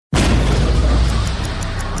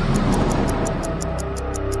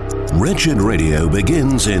Wretched Radio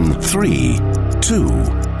begins in 3, 2,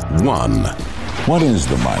 1. What is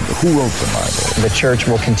the Bible? Who wrote the Bible? The church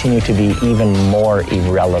will continue to be even more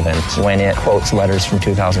irrelevant when it quotes letters from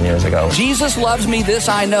 2,000 years ago. Jesus loves me, this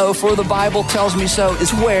I know, for the Bible tells me so,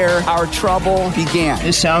 is where our trouble began.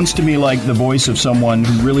 This sounds to me like the voice of someone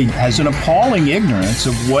who really has an appalling ignorance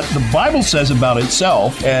of what the Bible says about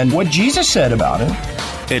itself and what Jesus said about it.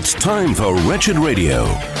 It's time for Wretched Radio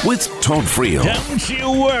with Todd Friel. Don't you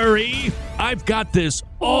worry, I've got this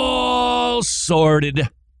all sorted.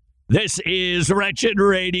 This is Wretched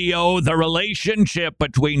Radio, the relationship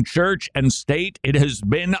between church and state. It has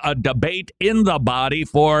been a debate in the body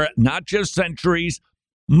for not just centuries,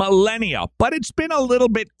 millennia, but it's been a little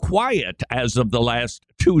bit quiet as of the last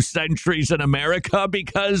 2 centuries in America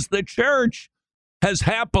because the church has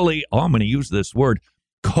happily, I'm going to use this word,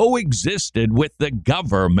 coexisted with the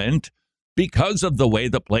government because of the way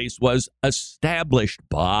the place was established.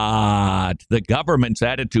 But the government's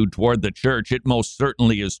attitude toward the church, it most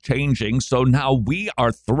certainly is changing. So now we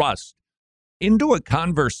are thrust into a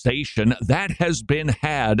conversation that has been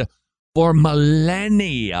had for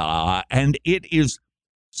millennia, and it is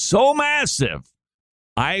so massive.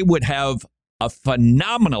 I would have a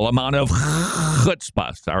phenomenal amount of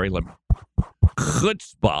chutzpah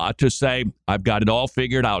to say, I've got it all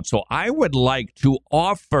figured out. So I would like to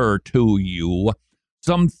offer to you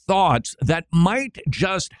some thoughts that might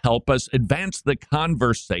just help us advance the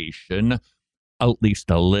conversation, at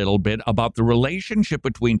least a little bit, about the relationship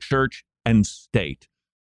between church and state.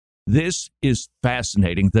 This is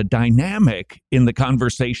fascinating. The dynamic in the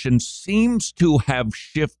conversation seems to have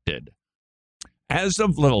shifted. As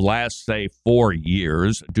of the last, say, 4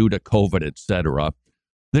 years, due to COVID, etc.,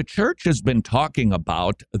 the church has been talking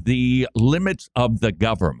about the limits of the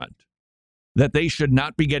government, that they should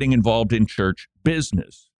not be getting involved in church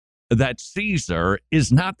business, that Caesar is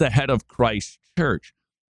not the head of Christ's church.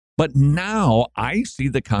 But now I see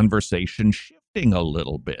the conversation shifting a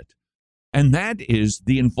little bit, and that is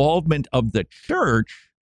the involvement of the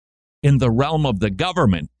church in the realm of the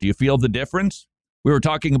government. Do you feel the difference? We were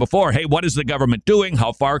talking before, hey, what is the government doing?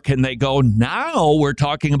 How far can they go? Now we're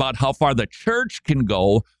talking about how far the church can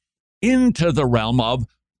go into the realm of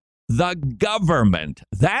the government.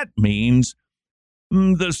 That means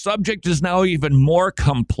the subject is now even more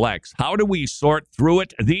complex. How do we sort through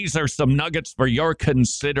it? These are some nuggets for your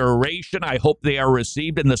consideration. I hope they are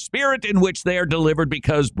received in the spirit in which they are delivered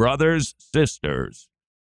because, brothers, sisters,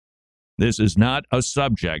 this is not a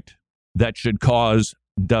subject that should cause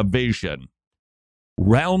division.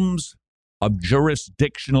 Realms of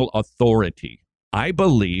jurisdictional authority, I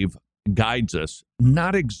believe, guides us,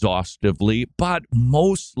 not exhaustively, but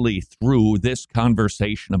mostly through this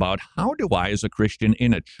conversation about how do I, as a Christian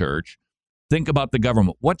in a church, think about the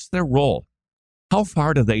government? What's their role? How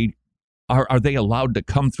far do they are they allowed to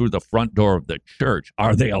come through the front door of the church?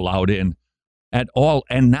 Are they allowed in at all?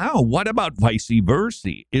 And now, what about vice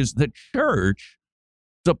versa? Is the church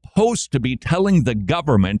supposed to be telling the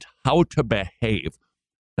government how to behave?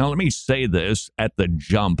 Now, let me say this at the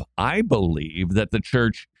jump. I believe that the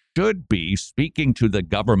church should be speaking to the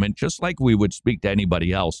government just like we would speak to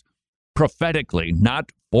anybody else, prophetically,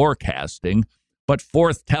 not forecasting, but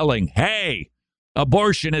forthtelling. Hey,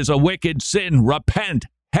 abortion is a wicked sin. Repent.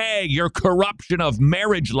 Hey, your corruption of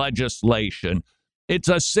marriage legislation, it's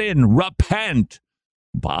a sin. Repent.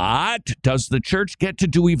 But does the church get to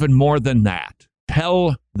do even more than that?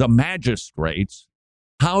 Tell the magistrates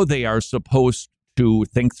how they are supposed to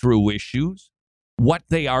think through issues, what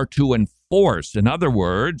they are to enforce. In other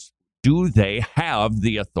words, do they have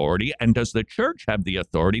the authority, and does the church have the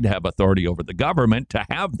authority to have authority over the government to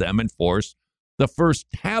have them enforce the first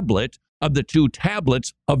tablet of the 2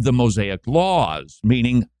 tablets of the Mosaic laws,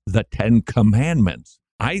 meaning the 10 commandments?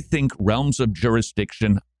 I think realms of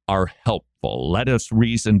jurisdiction are helpful. Let us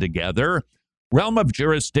reason together. Realm of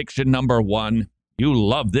jurisdiction number 1, you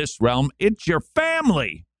love this realm, it's your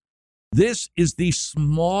family. This is the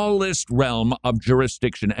smallest realm of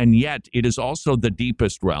jurisdiction, and yet it is also the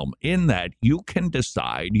deepest realm in that you can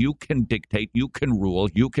decide, you can dictate, you can rule,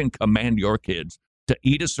 you can command your kids to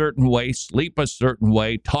eat a certain way, sleep a certain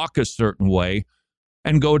way, talk a certain way,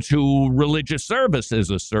 and go to religious services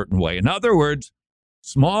a certain way. In other words,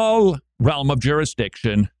 small realm of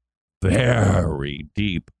jurisdiction, very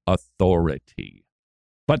deep authority.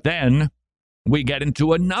 But then we get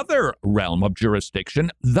into another realm of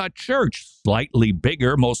jurisdiction, the church, slightly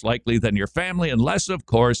bigger, most likely than your family, unless, of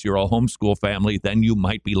course, you're a homeschool family, then you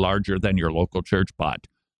might be larger than your local church, but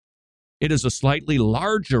it is a slightly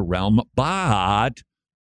larger realm, but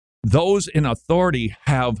those in authority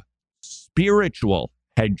have spiritual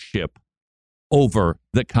headship over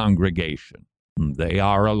the congregation. They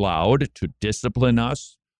are allowed to discipline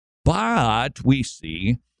us, but we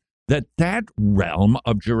see that that realm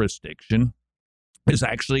of jurisdiction is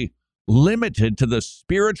actually limited to the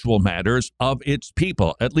spiritual matters of its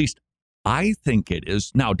people. At least I think it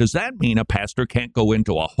is. Now, does that mean a pastor can't go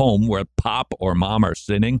into a home where pop or mom are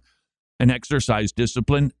sinning and exercise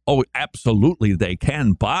discipline? Oh, absolutely they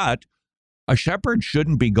can. But a shepherd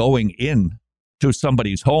shouldn't be going in to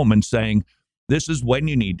somebody's home and saying, this is when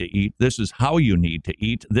you need to eat. This is how you need to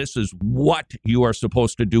eat. This is what you are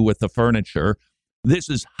supposed to do with the furniture. This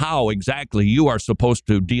is how exactly you are supposed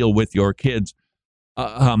to deal with your kids.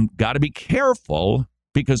 Got to be careful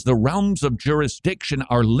because the realms of jurisdiction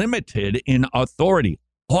are limited in authority.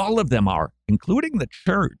 All of them are, including the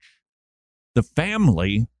church. The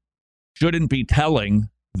family shouldn't be telling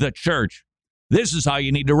the church, this is how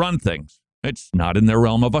you need to run things. It's not in their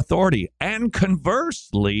realm of authority. And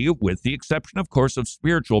conversely, with the exception, of course, of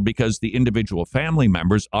spiritual, because the individual family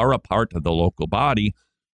members are a part of the local body,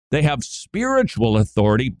 they have spiritual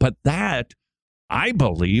authority, but that, I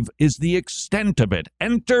believe, is the extent of it.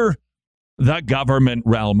 Enter the government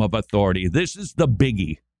realm of authority. This is the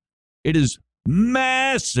biggie. It is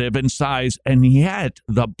massive in size, and yet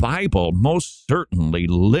the Bible most certainly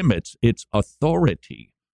limits its authority.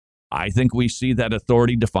 I think we see that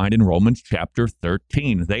authority defined in Romans chapter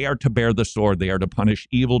 13. They are to bear the sword. They are to punish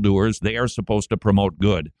evildoers. They are supposed to promote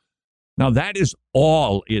good. Now, that is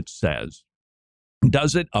all it says.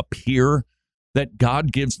 Does it appear that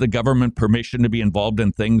God gives the government permission to be involved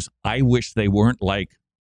in things I wish they weren't, like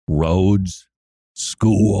roads,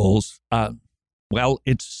 schools? Well,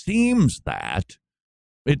 it seems that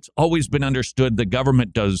it's always been understood the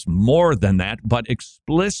government does more than that, but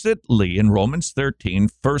explicitly in Romans 13,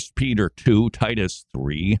 1 Peter 2, Titus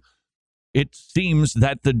 3, it seems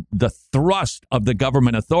that the thrust of the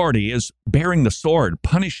government authority is bearing the sword,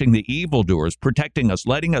 punishing the evildoers, protecting us,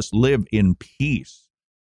 letting us live in peace.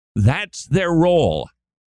 That's their role.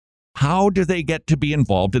 How do they get to be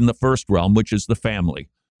involved in the first realm, which is the family?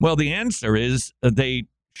 Well, the answer is they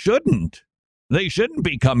shouldn't. They shouldn't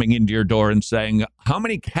be coming into your door and saying, how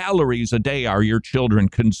many calories a day are your children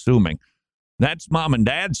consuming? That's mom and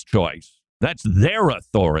dad's choice. That's their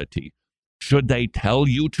authority. Should they tell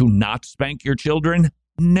you to not spank your children?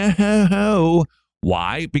 No.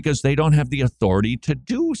 Why? Because they don't have the authority to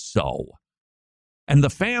do so. And the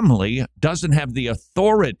family doesn't have the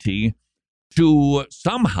authority to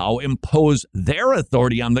somehow impose their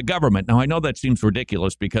authority on the government. Now, I know that seems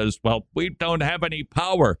ridiculous because, well, we don't have any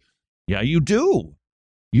power. Yeah, you do.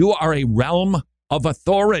 You are a realm of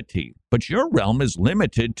authority, but your realm is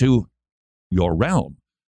limited to your realm.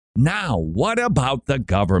 Now, what about the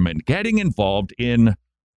government getting involved in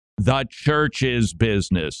the church's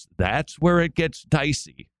business? That's where it gets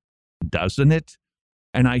dicey, doesn't it?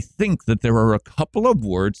 And I think that there are a couple of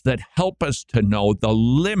words that help us to know the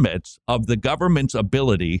limits of the government's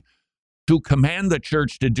ability to command the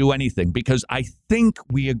church to do anything, because I think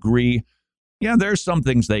we agree, yeah, there's some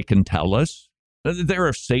things they can tell us. There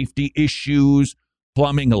are safety issues,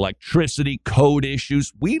 plumbing, electricity, code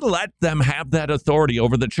issues. We let them have that authority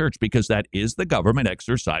over the church because that is the government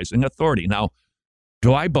exercising authority. Now,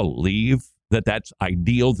 do I believe that that's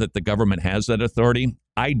ideal that the government has that authority?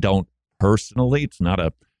 I don't personally. It's not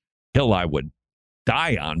a hill I would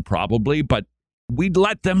die on probably, but we'd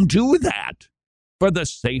let them do that for the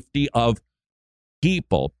safety of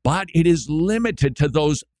people. But it is limited to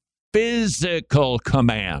those physical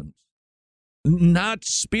commands, not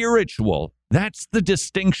spiritual. That's the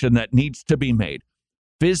distinction that needs to be made.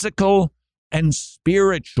 Physical and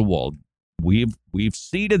spiritual. We've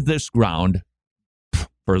ceded this ground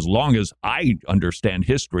for as long as I understand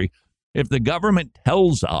history. If the government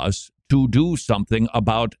tells us to do something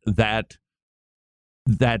about that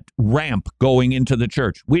ramp going into the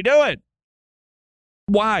church, we do it.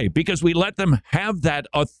 Why? Because we let them have that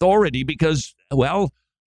authority because, well,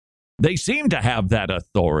 they seem to have that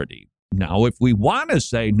authority. Now, if we want to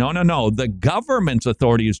say, no, the government's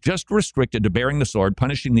authority is just restricted to bearing the sword,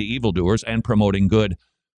 punishing the evildoers, and promoting good,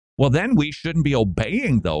 well, then we shouldn't be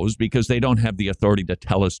obeying those because they don't have the authority to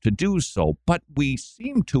tell us to do so. But we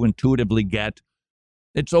seem to intuitively get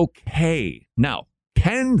it's okay. Now,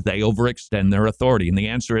 can they overextend their authority? And the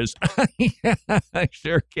answer is, yeah, I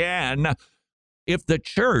sure can. If the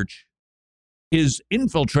church is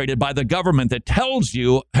infiltrated by the government that tells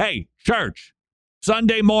you, hey, church,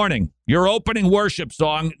 Sunday morning, your opening worship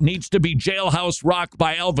song needs to be Jailhouse Rock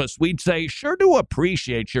by Elvis, we'd say, sure do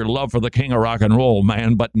appreciate your love for the king of rock and roll,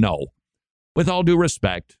 man, but no. With all due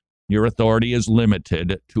respect, your authority is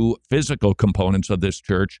limited to physical components of this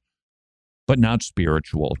church, but not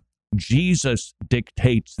spiritual. Jesus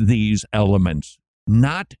dictates these elements,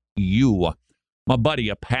 not you. My buddy,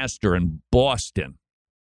 a pastor in Boston,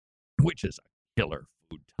 which is a killer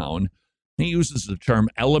food town, he uses the term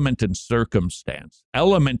element and circumstance.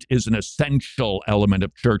 Element is an essential element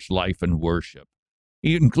of church life and worship,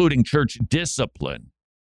 including church discipline,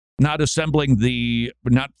 not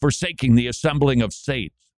forsaking the assembling of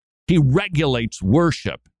saints. He regulates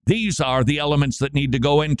worship. These are the elements that need to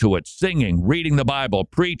go into it: singing, reading the Bible,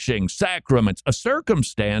 preaching, sacraments. A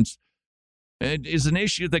circumstance is an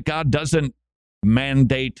issue that God doesn't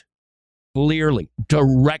mandate clearly,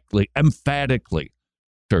 directly, emphatically.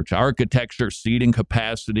 Church architecture, seating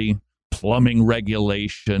capacity, plumbing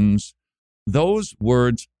regulations. Those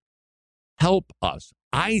words help us,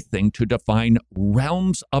 I think, to define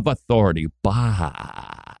realms of authority.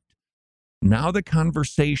 But now the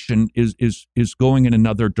conversation is going in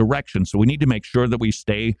another direction. So we need to make sure that we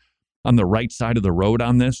stay on the right side of the road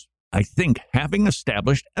on this. I think having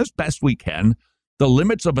established as best we can the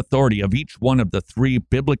limits of authority of each one of the three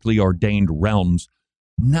biblically ordained realms,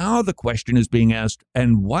 now the question is being asked,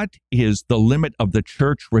 and what is the limit of the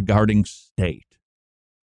church regarding state?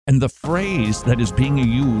 And the phrase that is being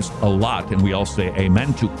used a lot, and we all say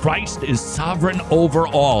amen to, Christ is sovereign over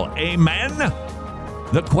all. Amen?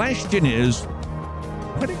 The question is,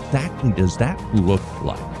 what exactly does that look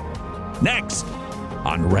like? Next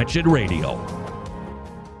on Wretched Radio.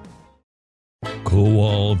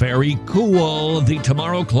 Cool, very cool. The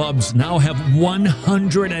Tomorrow Clubs now have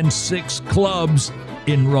 106 clubs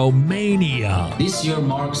in Romania. This year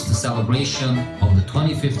marks the celebration of the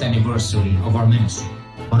 25th anniversary of our ministry.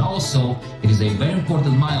 But also, it is a very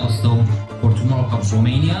important milestone for Tomorrow Clubs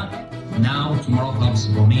Romania. Now, Tomorrow Clubs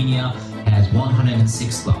Romania has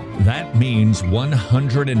 106 clubs. That means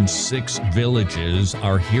 106 villages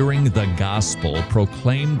are hearing the gospel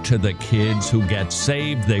proclaimed to the kids who get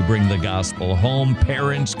saved. They bring the gospel home,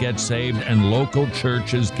 parents get saved, and local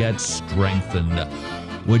churches get strengthened.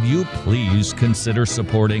 Would you please consider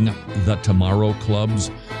supporting the Tomorrow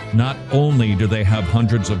Clubs? Not only do they have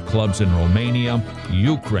hundreds of clubs in Romania,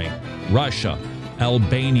 Ukraine, Russia,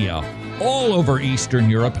 Albania, all over Eastern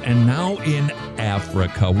Europe, and now in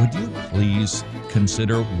Africa. Would you please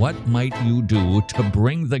consider what might you do to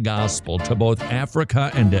bring the gospel to both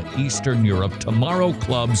Africa and to Eastern Europe?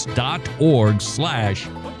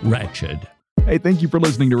 tomorrowclubs.org/wretched. Hey, thank you for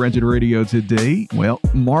listening to Wretched Radio today. Well,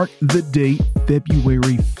 mark the date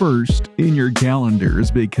February 1st in your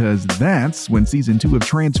calendars, because that's when Season 2 of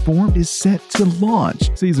Transformed is set to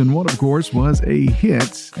launch. Season 1, of course, was a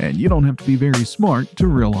hit, and you don't have to be very smart to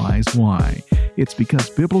realize why. It's because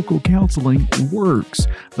biblical counseling works.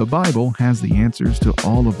 The Bible has the answers to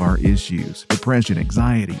all of our issues: depression,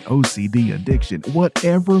 anxiety, OCD, addiction,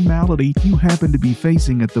 whatever malady you happen to be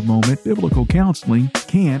facing at the moment. Biblical counseling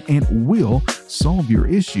can and will solve your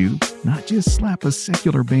issue, not just slap a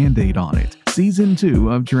secular Band-Aid on it. Season 2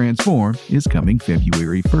 of Transform is coming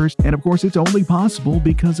February 1st, and of course it's only possible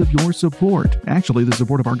because of your support. Actually, the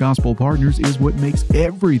support of our gospel partners is what makes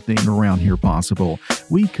everything around here possible.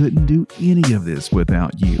 We couldn't do any of this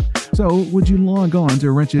without you. So would you log on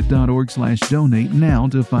to wretched.org/donate now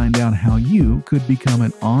to find out how you could become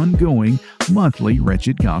an ongoing monthly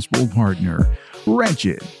Wretched Gospel partner.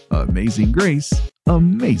 Wretched, amazing grace,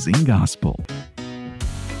 amazing gospel.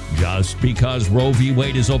 Just because Roe v.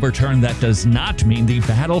 Wade is overturned, that does not mean the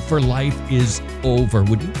battle for life is over.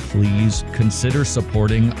 Would you please consider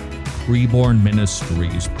supporting Preborn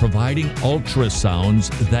Ministries, providing ultrasounds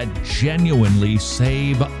that genuinely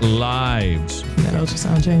save lives? That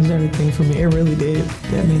ultrasound changed everything for me. It really did.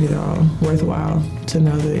 That made it all worthwhile to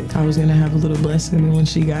know that I was going to have a little blessing. And when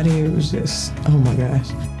she got here, it was just, oh my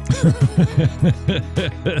gosh.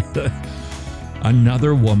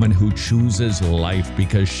 Another woman who chooses life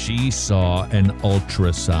because she saw an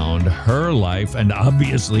ultrasound. Her life, and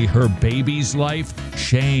obviously her baby's life,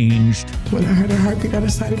 changed. When I heard her heartbeat, I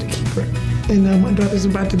decided to keep her. And now my daughter's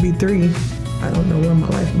about to be 3. I don't know where my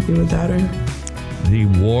life would be without her. The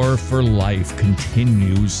war for life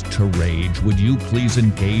continues to rage. Would you please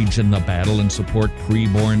engage in the battle and support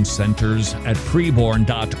preborn centers at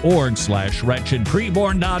preborn.org/wretched,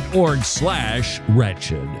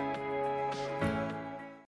 preborn.org/wretched.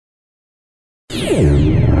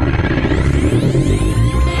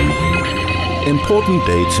 Important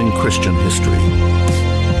dates in Christian history.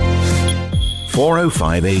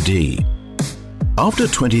 405 AD. After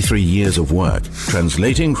 23 years of work,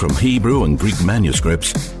 translating from Hebrew and Greek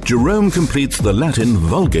manuscripts, Jerome completes the Latin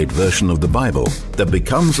Vulgate version of the Bible that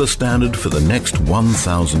becomes the standard for the next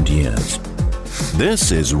 1,000 years.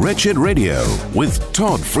 This is Wretched Radio with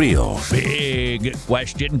Todd Friel. Big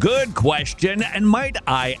question, good question, and might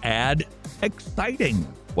I add, exciting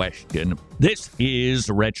question. This is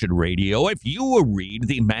Wretched Radio. If you read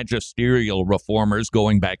the magisterial reformers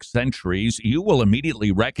going back centuries, you will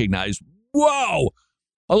immediately recognize, whoa,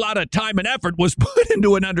 a lot of time and effort was put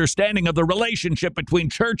into an understanding of the relationship between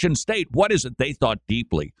church and state. What is it they thought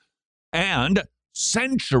deeply? And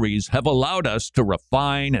centuries have allowed us to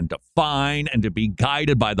refine and define and to be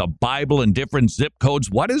guided by the Bible and different zip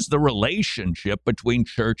codes. What is the relationship between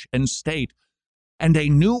church and state? And a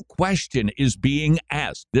new question is being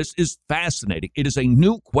asked. This is fascinating. It is a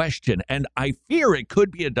new question, and I fear it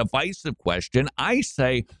could be a divisive question. I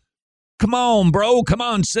say, come on, bro, come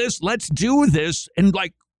on, sis, let's do this. And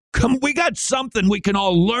we got something we can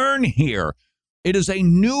all learn here. It is a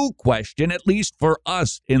new question, at least for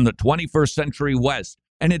us in the 21st century West.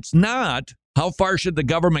 And it's not, how far should the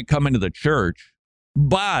government come into the church?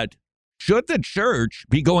 But should the church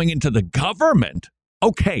be going into the government?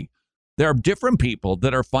 Okay, there are different people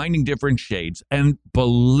that are finding different shades. And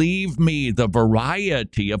believe me, the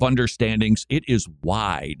variety of understandings, it is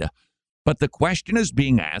wide. But the question is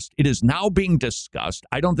being asked. It is now being discussed.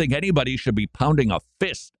 I don't think anybody should be pounding a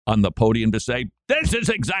fist on the podium to say, this is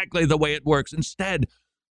exactly the way it works. Instead,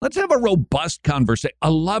 let's have a robust conversation,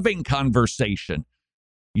 a loving conversation.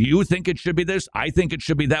 You think it should be this? I think it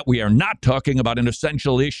should be that. We are not talking about an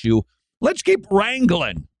essential issue. Let's keep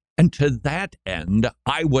wrangling. And to that end,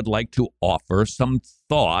 I would like to offer some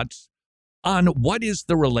thoughts on what is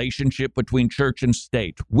the relationship between church and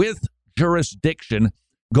state with jurisdiction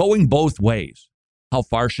going both ways. How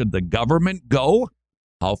far should the government go?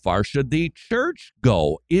 How far should the church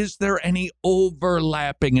go? Is there any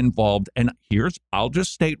overlapping involved? And I'll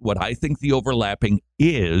just state what I think the overlapping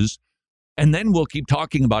is, and then we'll keep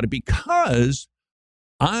talking about it, because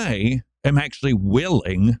I am actually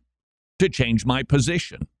willing to change my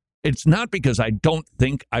position. It's not because I don't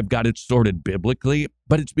think I've got it sorted biblically,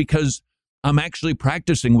 but it's because I'm actually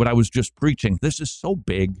practicing what I was just preaching. This is so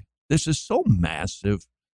big. This is so massive.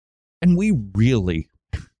 And we really,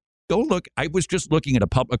 go look. I was just looking at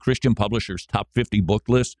a Christian publisher's top 50 book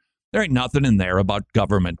list. There ain't nothing in there about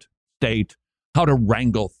government, state, how to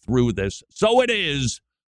wrangle through this. So it is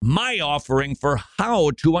my offering for how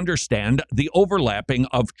to understand the overlapping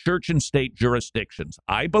of church and state jurisdictions.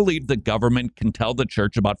 I believe the government can tell the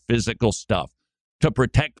church about physical stuff to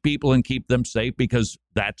protect people and keep them safe, because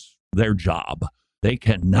that's their job. They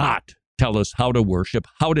cannot tell us how to worship,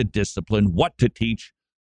 how to discipline, what to teach.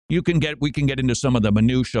 We can get into some of the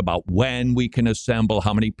minutia about when we can assemble,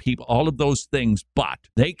 how many people, all of those things, but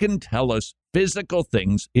they can tell us physical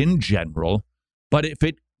things in general. But if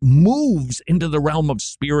it moves into the realm of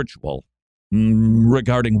spiritual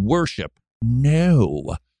regarding worship,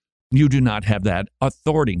 no, you do not have that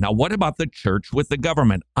authority. Now, what about the church with the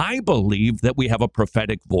government? I believe that we have a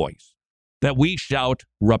prophetic voice, that we shout,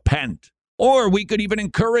 repent, or we could even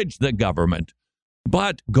encourage the government.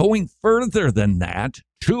 But going further than that,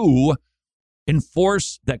 to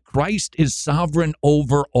enforce that Christ is sovereign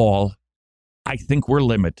over all, I think we're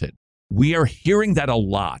limited. We are hearing that a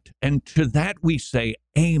lot. And to that we say,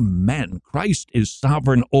 amen. Christ is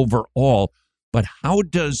sovereign over all. But how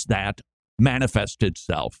does that manifest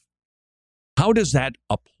itself? How does that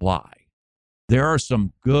apply? There are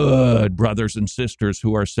some good brothers and sisters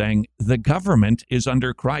who are saying the government is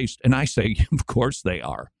under Christ. And I say, of course they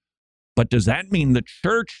are. But does that mean the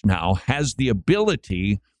church now has the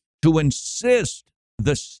ability to insist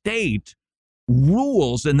the state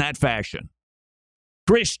rules in that fashion?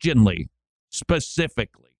 Christianly,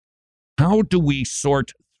 specifically. How do we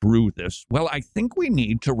sort through this? Well, I think we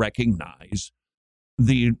need to recognize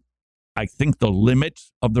the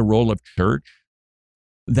limits of the role of church,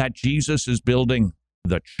 that Jesus is building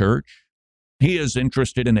the church. He is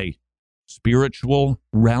interested in a spiritual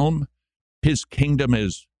realm. His kingdom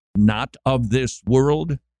is not of this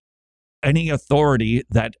world. Any authority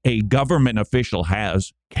that a government official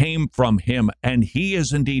has came from him, and he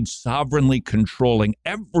is indeed sovereignly controlling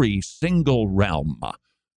every single realm.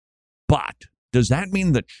 But does that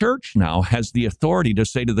mean the church now has the authority to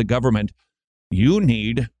say to the government, you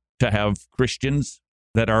need to have Christians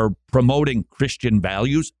that are promoting Christian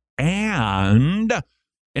values and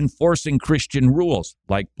enforcing Christian rules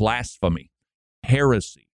like blasphemy,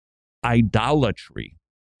 heresy, idolatry?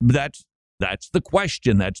 That's the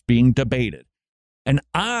question that's being debated. And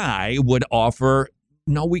I would offer,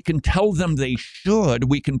 no, we can tell them they should.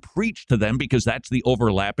 We can preach to them because that's the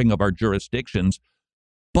overlapping of our jurisdictions.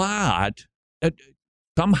 But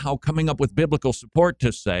somehow coming up with biblical support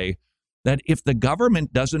to say, that if the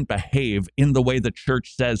government doesn't behave in the way the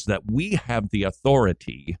church says that we have the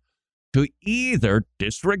authority to either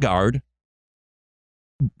disregard,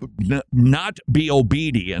 not be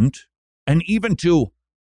obedient, and even to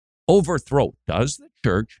overthrow. Does the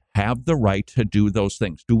church have the right to do those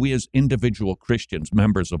things? Do we as individual Christians,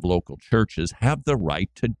 members of local churches, have the right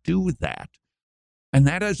to do that? And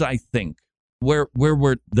that is, I think, where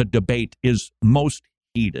the debate is most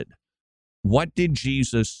heated. What did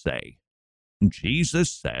Jesus say?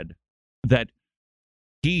 Jesus said that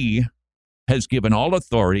he has given all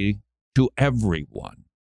authority to everyone.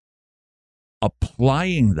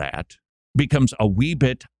 Applying that becomes a wee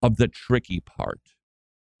bit of the tricky part.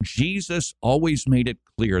 Jesus always made it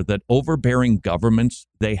clear that overbearing governments,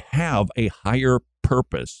 they have a higher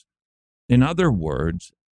purpose. In other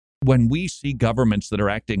words, when we see governments that are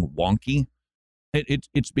acting wonky,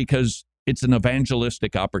 it's because it's an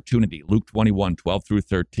evangelistic opportunity. Luke 21, 12 through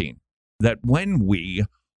 13. That when we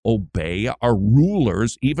obey our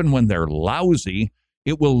rulers, even when they're lousy,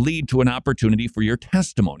 it will lead to an opportunity for your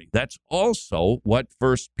testimony. That's also what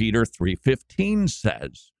 1 Peter 3:15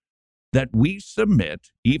 says, that we submit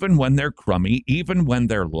even when they're crummy, even when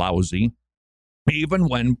they're lousy, even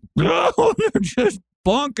when they're just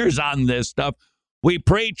bonkers on this stuff. We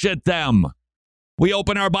preach at them. We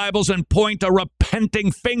open our Bibles and point a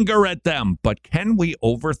repenting finger at them. But can we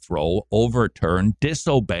overthrow, overturn,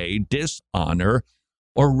 disobey, dishonor,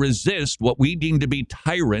 or resist what we deem to be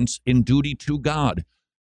tyrants in duty to God?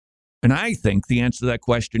 And I think the answer to that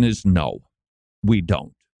question is no, we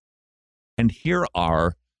don't. And here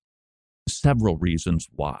are several reasons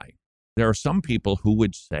why. There are some people who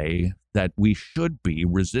would say that we should be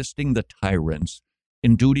resisting the tyrants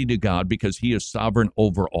in duty to God because he is sovereign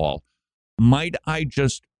over all. Might I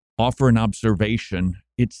just offer an observation?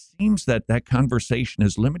 It seems that conversation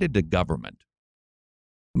is limited to government.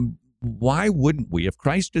 Why wouldn't we? If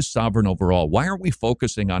Christ is sovereign over all, why aren't we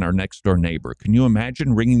focusing on our next door neighbor? Can you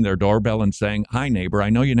imagine ringing their doorbell and saying, "Hi, neighbor, I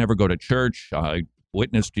know you never go to church. I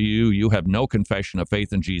witness to you. You have no confession of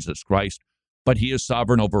faith in Jesus Christ, but he is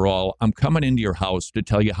sovereign over all. I'm coming into your house to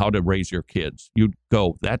tell you how to raise your kids." You'd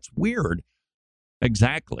go, "That's weird."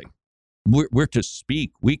 Exactly. We're to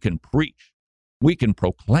speak. We can preach. We can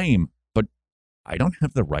proclaim, but I don't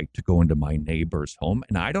have the right to go into my neighbor's home,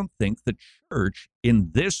 and I don't think the church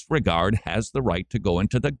in this regard has the right to go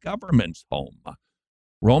into the government's home.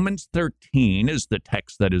 Romans 13 is the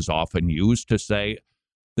text that is often used to say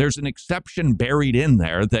there's an exception buried in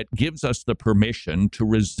there that gives us the permission to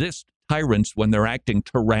resist tyrants when they're acting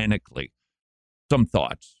tyrannically. Some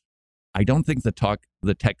thoughts. I don't think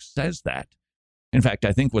the text says that. In fact,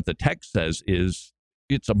 I think what the text says is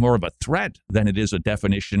it's more of a threat than it is a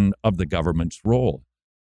definition of the government's role.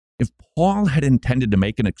 If Paul had intended to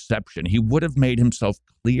make an exception, he would have made himself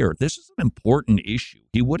clear. This is an important issue.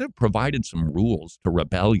 He would have provided some rules to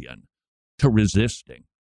rebellion, to resisting,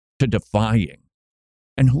 to defying.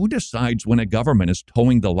 And who decides when a government is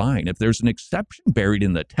towing the line? If there's an exception buried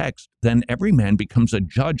in the text, then every man becomes a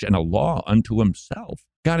judge and a law unto himself.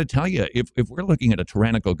 Got to tell you, if we're looking at a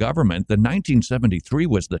tyrannical government, then 1973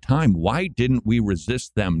 was the time. Why didn't we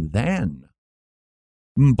resist them then?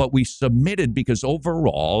 But we submitted because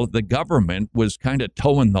overall the government was kind of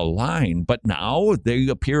towing the line. But now they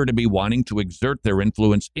appear to be wanting to exert their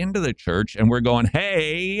influence into the church, and we're going,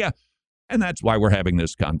 hey, and that's why we're having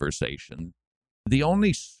this conversation. The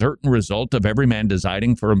only certain result of every man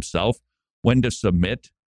deciding for himself when to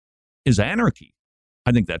submit is anarchy.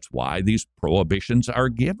 I think that's why these prohibitions are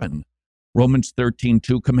given. Romans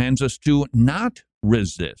 13:2 commands us to not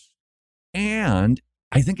resist. And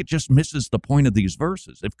I think it just misses the point of these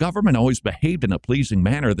verses. If government always behaved in a pleasing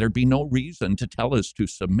manner, there'd be no reason to tell us to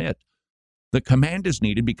submit. The command is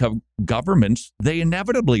needed because governments, they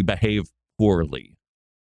inevitably behave poorly.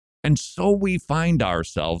 And so we find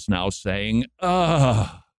ourselves now saying,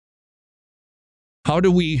 how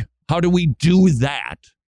do we do that?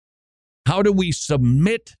 How do we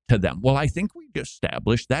submit to them? Well, I think we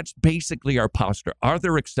established that's basically our posture. Are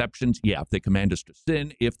there exceptions? Yeah, if they command us to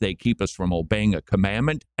sin, if they keep us from obeying a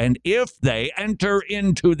commandment, and if they enter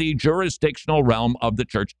into the jurisdictional realm of the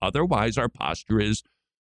church. Otherwise, our posture is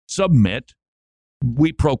submit.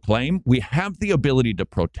 We proclaim. We have the ability to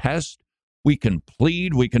protest. We can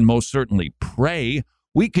plead. We can most certainly pray.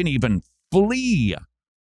 We can even flee.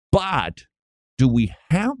 But do we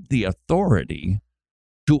have the authority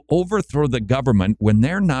to overthrow the government when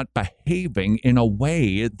they're not behaving in a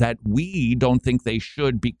way that we don't think they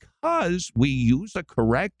should because we use a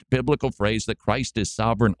correct biblical phrase that Christ is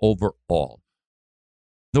sovereign over all?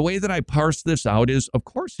 The way that I parse this out is, of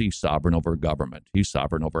course, he's sovereign over government. He's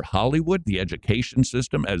sovereign over Hollywood, the education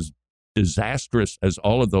system, as disastrous as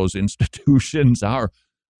all of those institutions are,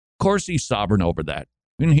 of course he's sovereign over that.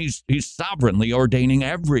 I mean, he's sovereignly ordaining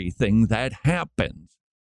everything that happens.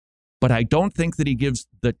 But I don't think that he gives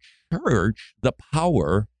the church the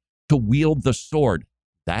power to wield the sword.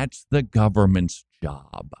 That's the government's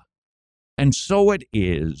job. And so it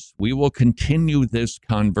is. We will continue this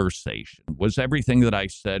conversation. Was everything that I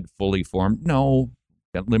said fully formed? No.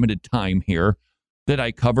 Got limited time here. Did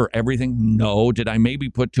I cover everything? No. Did I maybe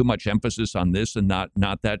put too much emphasis on this and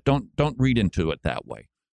not that? Don't read into it that way.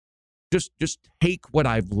 Just take what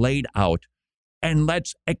I've laid out and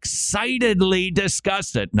let's excitedly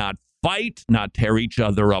discuss it, not fight, not tear each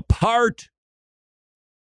other apart.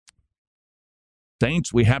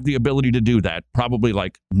 Saints, we have the ability to do that, probably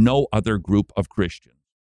like no other group of Christians,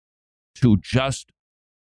 to just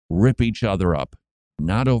rip each other up,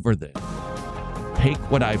 not over this. Take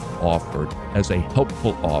what I've offered as a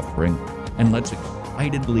helpful offering, and let's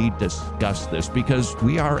excitedly discuss this because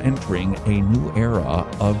we are entering a new era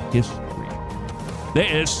of history.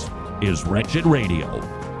 This is Wretched Radio.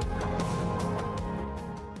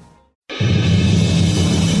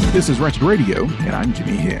 This is Wretched Radio, and I'm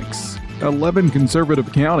Jimmy Hicks. 11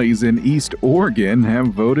 conservative counties in East Oregon have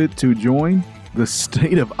voted to join the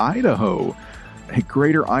state of Idaho. A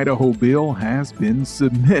Greater Idaho bill has been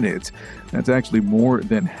submitted. That's actually more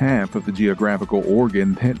than half of the geographical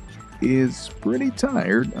Oregon that is pretty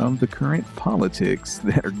tired of the current politics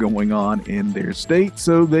that are going on in their state,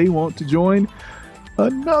 so they want to join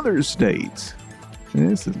another state.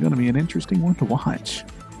 This is going to be an interesting one to watch.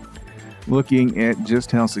 Looking at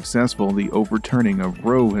just how successful the overturning of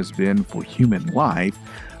Roe has been for human life,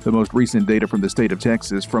 the most recent data from the state of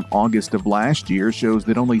Texas from August of last year shows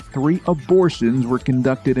that only 3 abortions were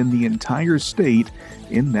conducted in the entire state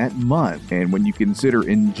in that month. And when you consider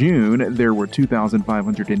in June, there were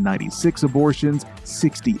 2,596 abortions,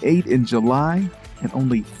 68 in July, and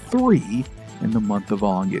only 3 in the month of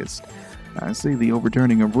August. I say the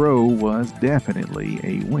overturning of Roe was definitely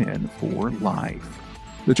a win for life.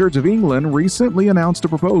 The Church of England recently announced a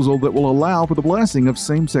proposal that will allow for the blessing of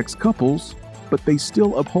same-sex couples, but they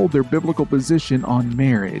still uphold their biblical position on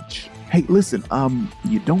marriage. Hey, listen,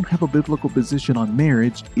 you don't have a biblical position on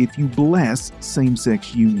marriage if you bless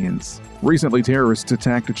same-sex unions. Recently, terrorists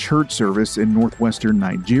attacked a church service in northwestern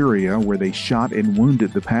Nigeria where they shot and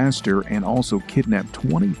wounded the pastor and also kidnapped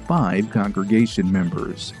 25 congregation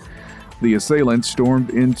members. The assailants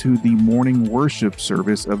stormed into the morning worship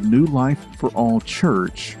service of New Life for All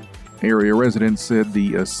Church. Area residents said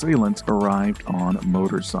the assailants arrived on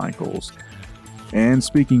motorcycles. And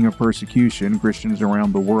speaking of persecution, Christians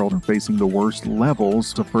around the world are facing the worst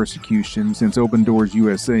levels of persecution since Open Doors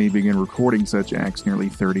USA began recording such acts nearly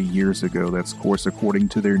 30 years ago. That's, of course, according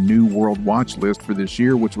to their new World Watch List for this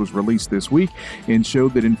year, which was released this week, and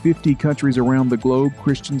showed that in 50 countries around the globe,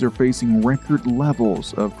 Christians are facing record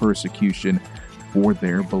levels of persecution for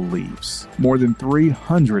their beliefs. More than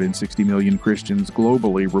 360 million Christians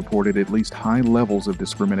globally reported at least high levels of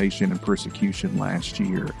discrimination and persecution last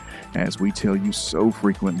year. As we tell you so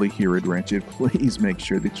frequently here at Wretched, please make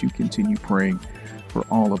sure that you continue praying for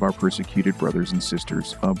all of our persecuted brothers and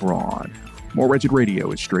sisters abroad. More Wretched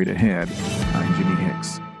Radio is straight ahead. I'm Jimmy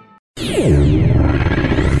Hicks.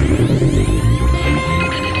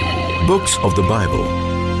 Books of the Bible.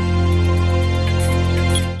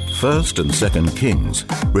 1st and 2nd Kings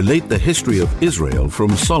relate the history of Israel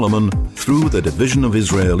from Solomon through the division of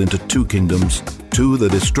Israel into 2 kingdoms to the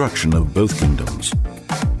destruction of both kingdoms.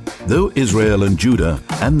 Though Israel and Judah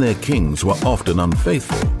and their kings were often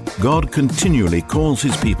unfaithful, God continually calls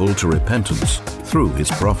his people to repentance through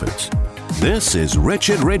his prophets. This is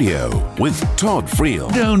Wretched Radio with Todd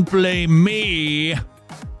Friel. Don't blame me.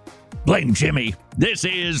 Blame Jimmy. This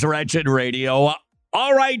is Wretched Radio.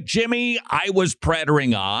 All right, Jimmy, I was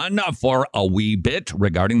prattling on for a wee bit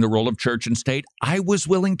regarding the role of church and state. I was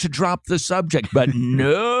willing to drop the subject, but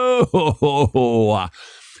no.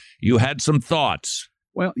 You had some thoughts.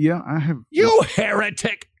 Well, yeah, I have. You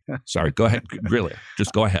heretic. Sorry, go ahead. Really,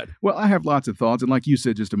 just go ahead. Well, I have lots of thoughts, and like you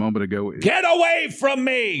said just a moment ago. Get away from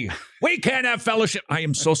me. We can't have fellowship. I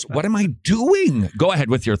am so. What am I doing? Go ahead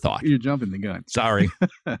with your thought. You're jumping the gun. Sorry.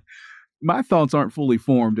 My thoughts aren't fully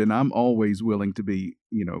formed, and I'm always willing to be,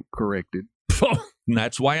 corrected.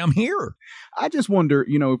 That's why I'm here. I just wonder,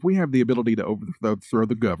 if we have the ability to overthrow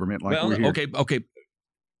the government, like we're here. Okay.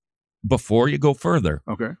 Before you go further,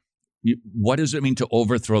 okay, what does it mean to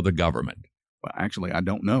overthrow the government? Well, actually, I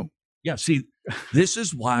don't know. Yeah, see, this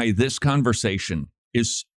is why this conversation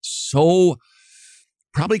is so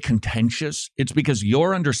probably contentious. It's because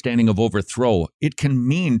your understanding of overthrow, it can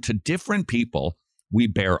mean to different people. We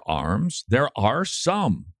bear arms. There are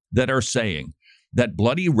some that are saying that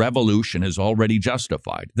bloody revolution is already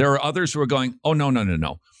justified. There are others who are going, oh,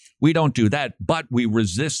 no. We don't do that, but we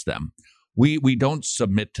resist them. We don't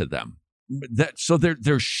submit to them. So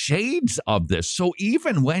there's shades of this. So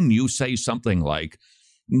even when you say something like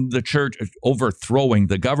the church overthrowing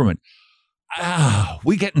the government,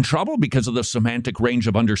 we get in trouble because of the semantic range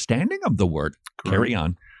of understanding of the word. Correct. Carry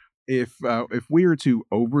on. If we are to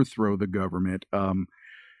overthrow the government,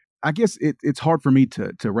 I guess it's hard for me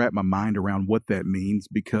to wrap my mind around what that means,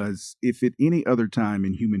 because if at any other time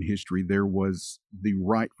in human history there was the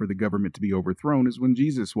right for the government to be overthrown, is when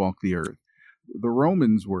Jesus walked the earth. The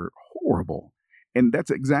Romans were horrible. And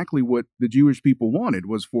that's exactly what the Jewish people wanted,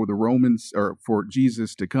 was for the Romans, or for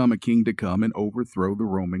Jesus to come, a king to come and overthrow the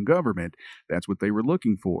Roman government. That's what they were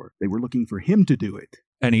looking for. They were looking for him to do it.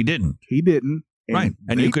 And he didn't. He didn't. Right.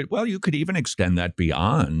 And you could even extend that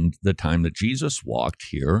beyond the time that Jesus walked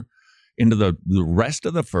here into the rest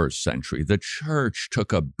of the first century. The church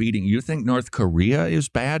took a beating. You think North Korea is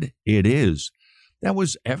bad? It is. That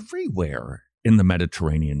was everywhere in the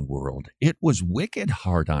Mediterranean world. It was wicked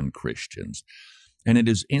hard on Christians. And it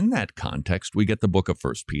is in that context we get the book of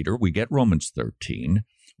 1 Peter, we get Romans 13,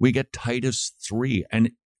 we get Titus 3.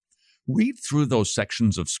 And read through those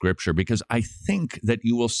sections of Scripture, because I think that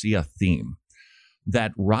you will see a theme.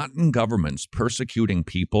 That rotten governments persecuting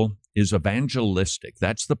people is evangelistic.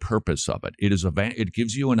 That's the purpose of it. It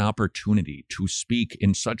gives you an opportunity to speak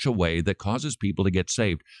in such a way that causes people to get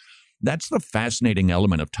saved. That's the fascinating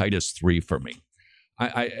element of Titus 3 for me.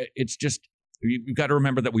 It's just, you've got to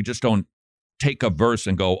remember that we just don't take a verse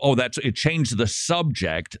and go, oh, it changed the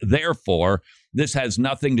subject, therefore this has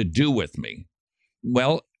nothing to do with me.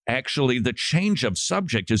 Well, actually, the change of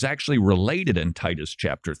subject is actually related in Titus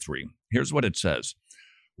chapter 3. Here's what it says.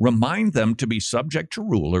 Remind them to be subject to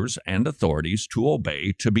rulers and authorities, to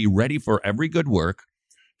obey, to be ready for every good work,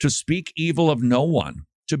 to speak evil of no one,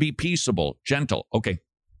 to be peaceable, gentle. Okay,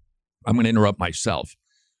 I'm going to interrupt myself.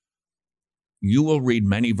 You will read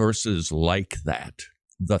many verses like that.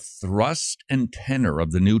 The thrust and tenor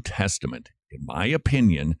of the New Testament, in my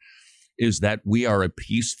opinion, is that we are a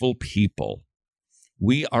peaceful people.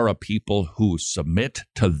 We are a people who submit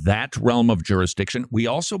to that realm of jurisdiction. We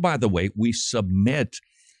also, by the way, we submit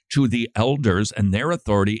to the elders and their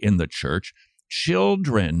authority in the church.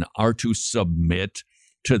 Children are to submit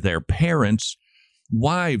to their parents.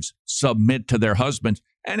 Wives submit to their husbands.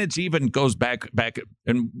 And it even goes back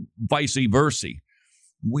and vice versa.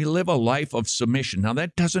 We live a life of submission. Now,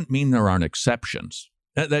 that doesn't mean there aren't exceptions.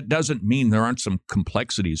 That doesn't mean there aren't some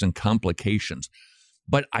complexities and complications.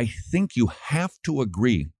 But I think you have to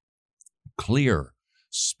agree, clear,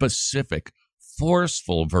 specific,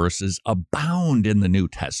 forceful verses abound in the New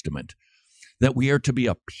Testament, that we are to be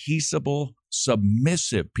a peaceable,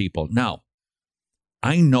 submissive people. Now,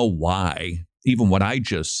 I know why even what I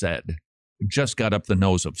just said just got up the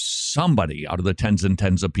nose of somebody out of the tens and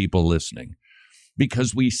tens of people listening,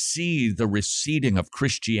 because we see the receding of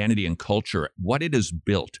Christianity and culture, what it has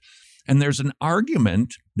built. And there's an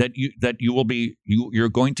argument that you're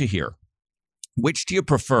going to hear. Which do you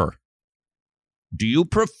prefer? Do you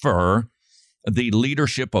prefer the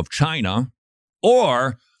leadership of China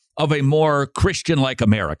or of a more Christian-like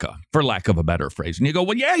America, for lack of a better phrase? And you go,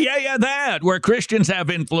 well, yeah, that, where Christians have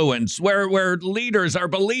influence, where leaders are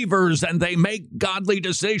believers and they make godly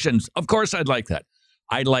decisions. Of course, I'd like that.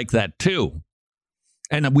 I'd like that too.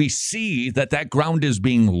 And we see that ground is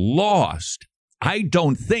being lost. I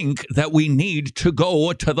don't think that we need to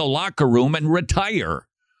go to the locker room and retire.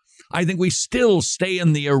 I think we still stay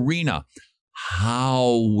in the arena.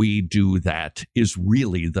 How we do that is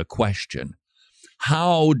really the question.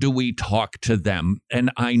 How do we talk to them? And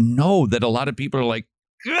I know that a lot of people are like,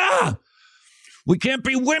 we can't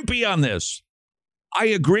be wimpy on this. I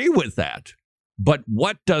agree with that. But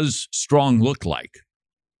what does strong look like?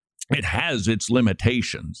 It has its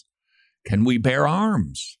limitations. Can we bear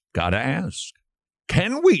arms? Gotta ask.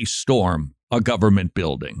 Can we storm a government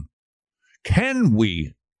building? Can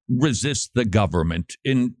we resist the government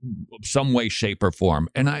in some way, shape, or form?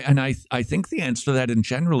 And I think the answer to that in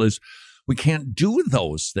general is we can't do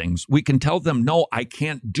those things. We can tell them, no, I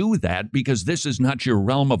can't do that because this is not your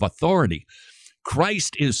realm of authority.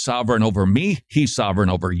 Christ is sovereign over me. He's sovereign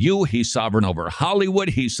over you. He's sovereign over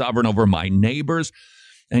Hollywood. He's sovereign over my neighbors.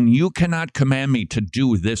 And you cannot command me to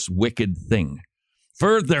do this wicked thing.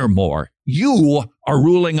 Furthermore, you are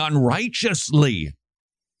ruling unrighteously.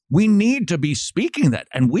 We need to be speaking that,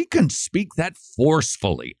 and we can speak that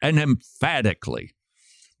forcefully and emphatically.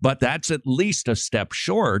 But that's at least a step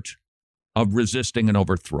short of resisting and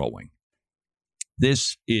overthrowing.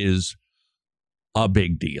 This is a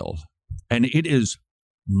big deal, and it is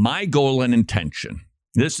my goal and intention.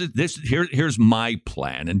 Here's my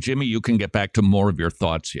plan. And Jimmy, you can get back to more of your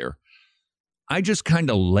thoughts here. I just kind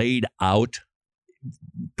of laid out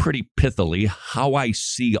pretty pithily how I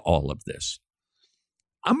see all of this.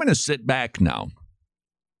 I'm going to sit back now.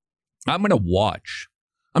 I'm going to watch.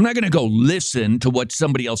 I'm not going to go listen to what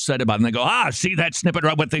somebody else said about it and then go, see that snippet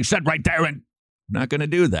of what they said right there. And I'm not going to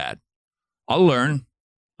do that. I'll learn.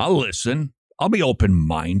 I'll listen. I'll be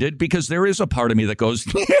open-minded because there is a part of me that goes,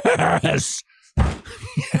 yes.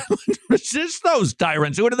 Resist those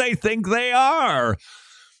tyrants. Who do they think they are?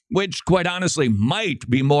 Which, quite honestly, might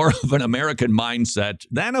be more of an American mindset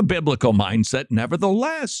than a biblical mindset.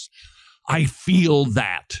 Nevertheless, I feel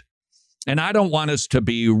that. And I don't want us to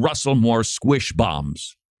be Russell Moore squish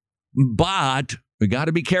bombs. But we got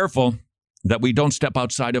to be careful that we don't step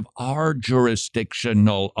outside of our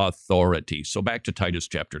jurisdictional authority. So back to Titus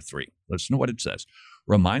chapter 3. Listen to what it says.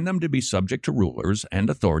 Remind them to be subject to rulers and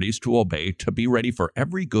authorities, to obey, to be ready for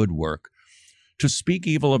every good work, to speak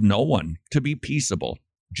evil of no one, to be peaceable,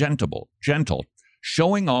 gentle,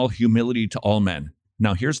 showing all humility to all men.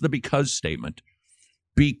 Now here's the because statement.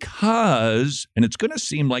 Because, and it's going to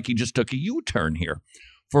seem like he just took a U-turn here,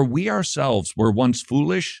 for we ourselves were once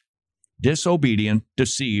foolish, disobedient,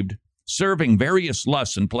 deceived, serving various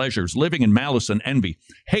lusts and pleasures, living in malice and envy,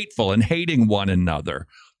 hateful and hating one another.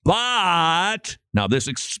 But, now this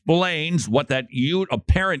explains what that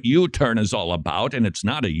apparent U-turn is all about, and it's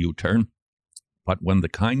not a U-turn. But when the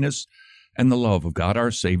kindness and the love of God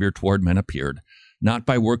our Savior toward men appeared, not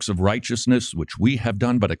by works of righteousness which we have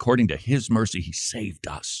done, but according to his mercy he saved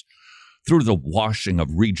us, through the washing of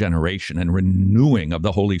regeneration and renewing of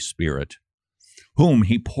the Holy Spirit, whom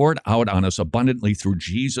he poured out on us abundantly through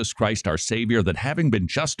Jesus Christ our Savior, that having been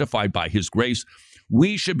justified by his grace,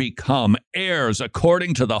 we should become heirs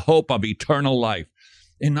according to the hope of eternal life.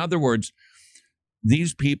 In other words,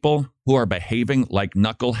 these people who are behaving like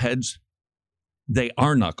knuckleheads, they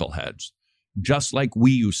are knuckleheads, just like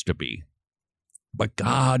we used to be. But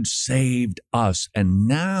God saved us, and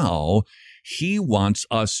now he wants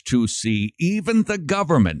us to see even the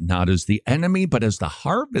government not as the enemy, but as the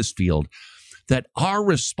harvest field, that our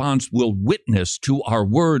response will witness to our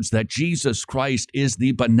words that Jesus Christ is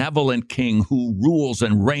the benevolent King who rules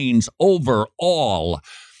and reigns over all.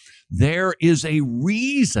 There is a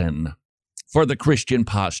reason for the Christian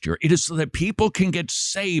posture. It is so that people can get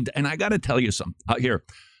saved. And I got to tell you something here.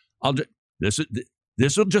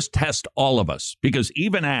 This will just test all of us, because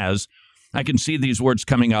even as I can see these words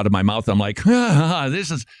coming out of my mouth, I'm like,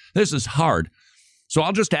 this is hard. So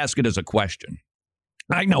I'll just ask it as a question.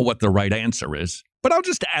 I know what the right answer is, but I'll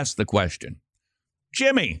just ask the question.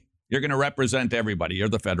 Jimmy, you're going to represent everybody. You're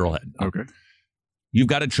the federal head. Okay. You've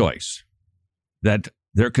got a choice that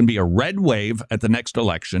there can be a red wave at the next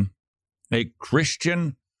election, a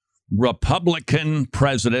Christian Republican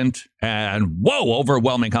president, and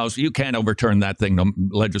overwhelming House. You can't overturn that thing, no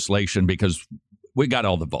legislation, because we got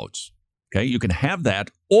all the votes. Okay, you can have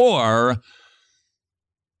that, or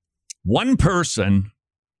one person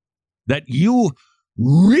that you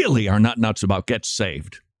really are not nuts about gets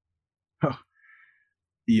saved.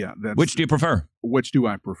 Yeah. Which do you prefer? Which do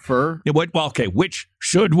I prefer? Yeah, which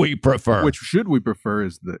should we prefer? Which should we prefer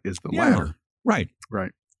is the latter. Right.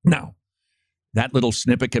 Now, that little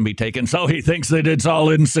snippet can be taken, so he thinks that it's all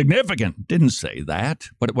insignificant. Didn't say that.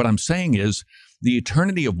 But what I'm saying is the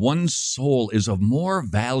eternity of one's soul is of more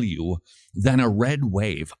value than a red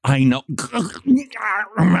wave. I know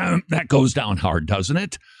that goes down hard, doesn't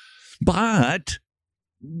it? But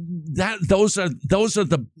those are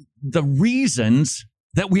the reasons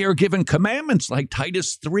that we are given commandments like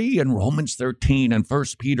Titus 3 and Romans 13 and 1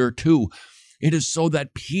 Peter 2. It is so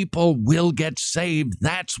that people will get saved.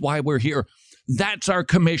 That's why we're here. That's our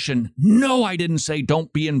commission. No, I didn't say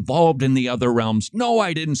don't be involved in the other realms. No,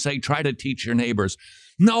 I didn't say try to teach your neighbors.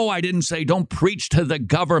 No, I didn't say don't preach to the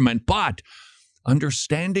government. But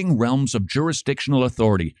understanding realms of jurisdictional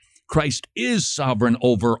authority, Christ is sovereign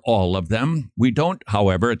over all of them. We don't,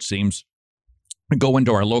 however, it seems, go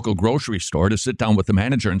into our local grocery store to sit down with the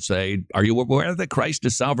manager and say, are you aware that Christ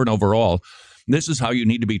is sovereign over all? This is how you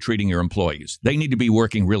need to be treating your employees. They need to be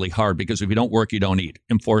working really hard, because if you don't work, you don't eat.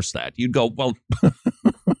 Enforce that. You'd go, well,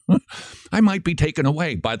 I might be taken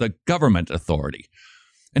away by the government authority.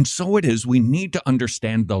 And so it is, we need to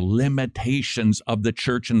understand the limitations of the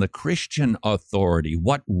church and the Christian authority,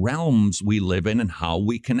 what realms we live in and how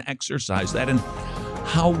we can exercise that and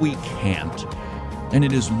how we can't. And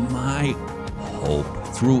it is my hope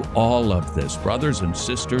through all of this, brothers and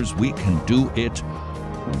sisters, we can do it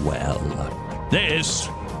well. This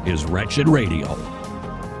is Wretched Radio.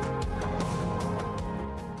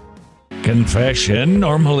 confession.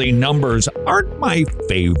 Normally, numbers aren't my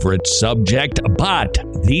favorite subject, but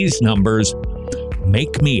these numbers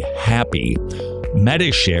make me happy.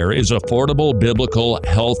 Medi-Share is affordable biblical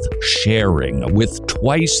health sharing with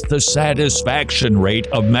twice the satisfaction rate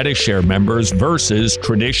of Medi-Share members versus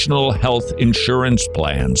traditional health insurance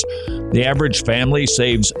plans. The average family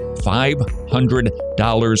saves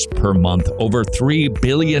 $500 per month. Over $3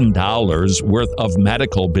 billion worth of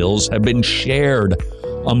medical bills have been shared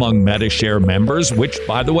among Medi-Share members, which,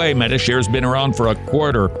 by the way, Medi-Share has been around for a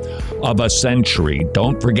quarter of a century.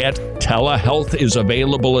 Don't forget, telehealth is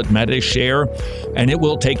available at Medi-Share, and it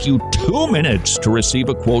will take you 2 minutes to receive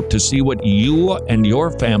a quote to see what you and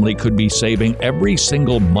your family could be saving every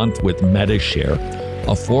single month with Medi-Share.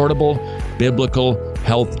 Affordable biblical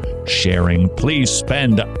health sharing. Please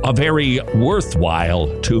spend a very worthwhile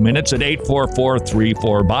 2 minutes at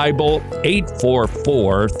 844-34-BIBLE,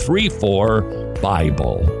 844-34-BIBLE.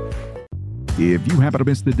 If you happen to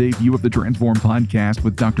miss the debut of the Transform podcast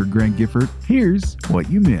with Dr. Greg Gifford, here's what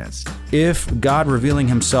you missed. If God revealing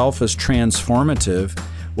himself is transformative,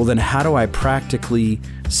 well, then how do I practically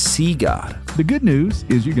see God? The good news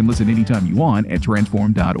is you can listen anytime you want at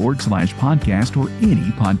transform.org/podcast or any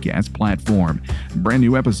podcast platform. Brand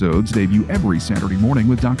new episodes debut every Saturday morning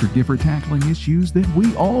with Dr. Gifford tackling issues that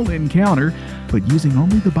we all encounter, but using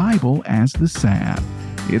only the Bible as the salve.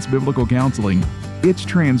 It's biblical counseling, it's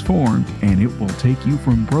transformed, and it will take you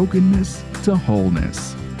from brokenness to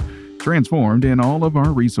wholeness. Transformed and all of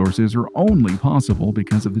our resources are only possible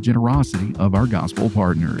because of the generosity of our gospel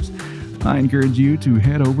partners. I encourage you to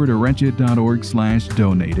head over to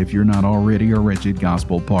wretched.org/donate if you're not already a Wretched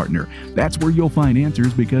Gospel partner. That's where you'll find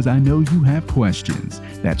answers because I know you have questions.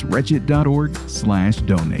 That's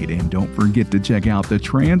wretched.org/donate. And don't forget to check out the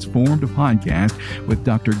Transformed podcast with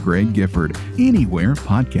Dr. Greg Gifford, anywhere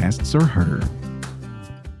podcasts are heard.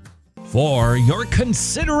 For your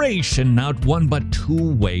consideration, not one but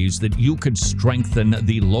two ways that you could strengthen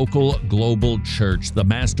the local global church, the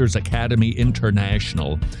Masters Academy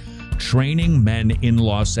International, training men in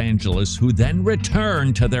Los Angeles who then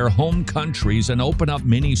return to their home countries and open up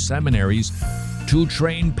mini seminaries to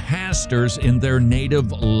train pastors in their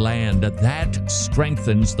native land. That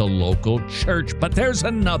strengthens the local church. But there's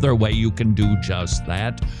another way you can do just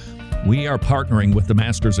that. We are partnering with the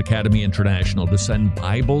Masters Academy International to send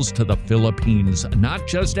Bibles to the Philippines. Not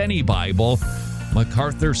just any Bible,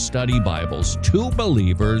 MacArthur Study Bibles to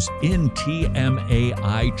believers in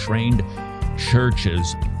TMAI-trained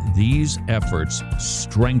churches. These efforts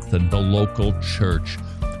strengthen the local church.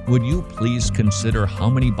 Would you please consider how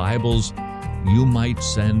many Bibles you might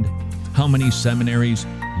send, how many seminaries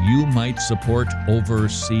you might support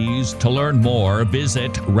overseas? To learn more,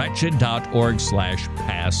 visit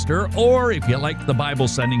wretched.org/pastor, or if you like the Bible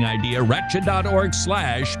sending idea,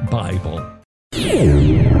 wretched.org/Bible.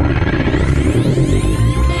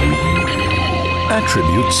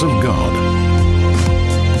 Attributes of God.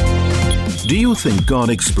 Do you think God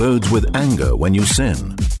explodes with anger when you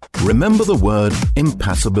sin? Remember the word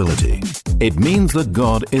impassibility. It means that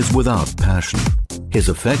God is without passion. His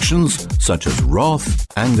affections, such as wrath,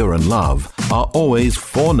 anger, and love, are always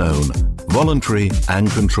foreknown, voluntary,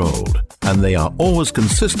 and controlled, and they are always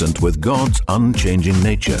consistent with God's unchanging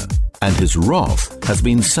nature. And his wrath has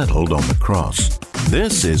been settled on the cross.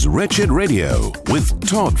 This is Wretched Radio with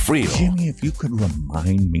Todd Friel. Jimmy, if you could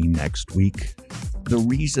remind me next week, the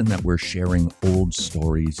reason that we're sharing old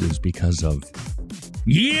stories is because of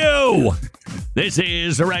you. This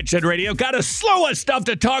is Wretched Radio. Got a slew of stuff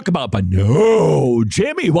to talk about, but no,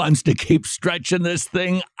 Jimmy wants to keep stretching this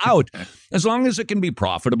thing out. As long as it can be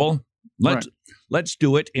profitable, let's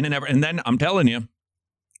do it in and ever. And then I'm telling you,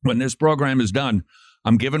 when this program is done,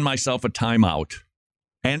 I'm giving myself a timeout.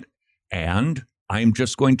 And I'm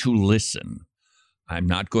just going to listen. I'm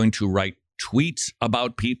not going to write tweets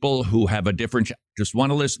about people who have a different, just want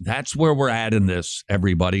to listen. That's where we're at in this,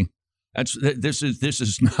 everybody. This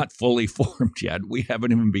is not fully formed yet. We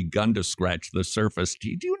haven't even begun to scratch the surface. Do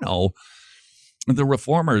you know the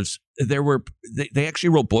reformers? They actually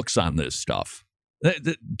wrote books on this stuff.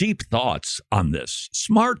 The deep thoughts on this.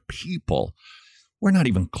 Smart people. We're not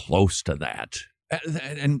even close to that,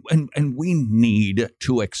 and we need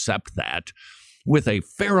to accept that with a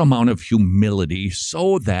fair amount of humility,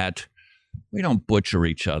 so that we don't butcher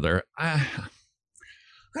each other. I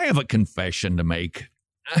have a confession to make.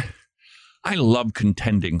 I love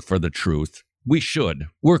contending for the truth. We should.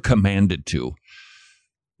 We're commanded to.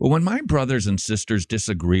 But when my brothers and sisters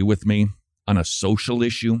disagree with me on a social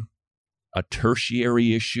issue, a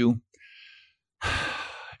tertiary issue,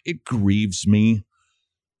 it grieves me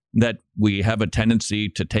that we have a tendency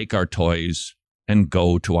to take our toys and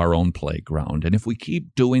go to our own playground. And if we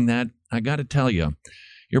keep doing that, I got to tell you,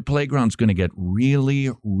 your playground's going to get really,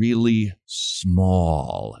 really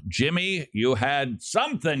small. Jimmy, you had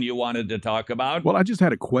something you wanted to talk about. Well, I just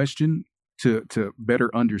had a question to better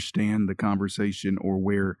understand the conversation or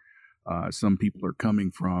where some people are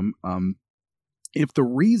coming from. If the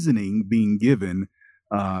reasoning being given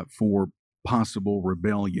for possible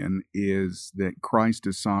rebellion is that Christ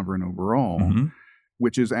is sovereign over all, Mm-hmm.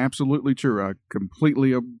 which is absolutely true. I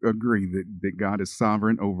completely agree that God is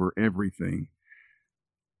sovereign over everything.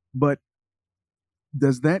 But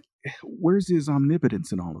where's his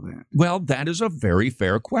omnipotence in all of that? Well, that is a very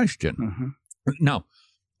fair question. Uh-huh. Now,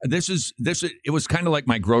 it was kind of like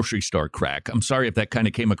my grocery store crack. I'm sorry if that kind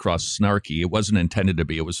of came across snarky. It wasn't intended to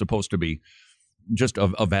be. It was supposed to be just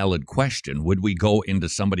a valid question. Would we go into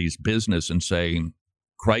somebody's business and say,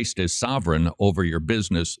 Christ is sovereign over your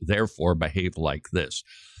business, therefore behave like this?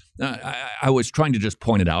 I was trying to just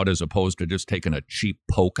point it out as opposed to just taking a cheap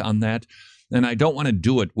poke on that. And I don't want to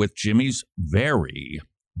do it with Jimmy's very,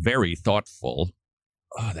 very thoughtful,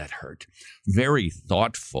 very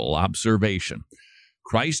thoughtful observation.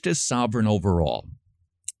 Christ is sovereign over all.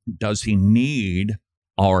 Does he need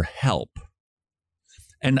our help?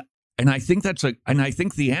 And I think I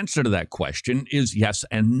think the answer to that question is yes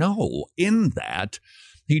and no, in that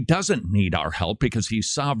he doesn't need our help because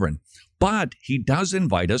he's sovereign, but he does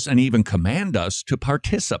invite us and even command us to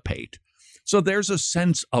participate. So there's a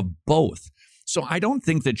sense of both. So I don't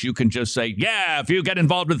think that you can just say, yeah, if you get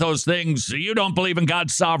involved with those things, you don't believe in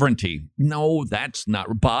God's sovereignty. No, that's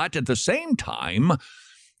not. But at the same time,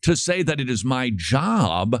 to say that it is my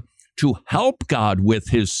job to help God with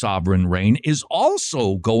his sovereign reign is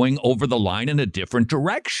also going over the line in a different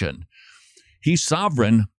direction. He's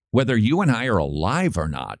sovereign whether you and I are alive or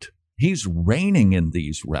not. He's reigning in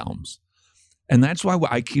these realms. And that's why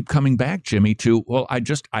I keep coming back, Jimmy, to, well,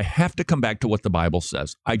 I have to come back to what the Bible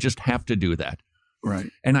says. I just have to do that. Right.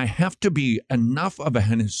 And I have to be enough of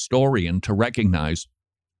an historian to recognize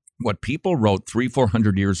what people wrote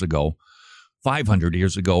 300-400 years ago, 500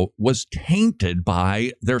 years ago, was tainted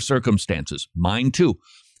by their circumstances. Mine too.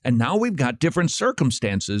 And now we've got different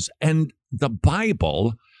circumstances. And the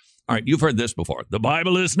Bible, all right, you've heard this before. The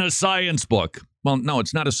Bible isn't a science book. Well, no,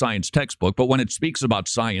 it's not a science textbook, but when it speaks about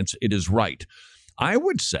science, it is right. I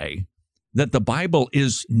would say that the Bible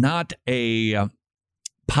is not a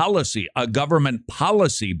government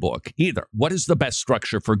policy book either. What is the best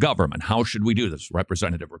structure for government? How should we do this?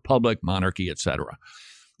 Representative republic, monarchy, etc.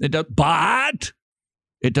 But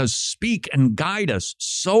it does speak and guide us.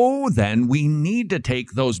 So then we need to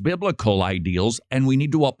take those biblical ideals and we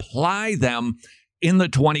need to apply them in the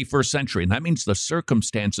 21st century. And that means the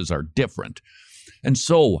circumstances are different. And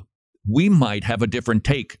so we might have a different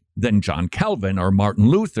take than John Calvin or Martin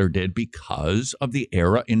Luther did because of the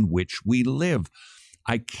era in which we live.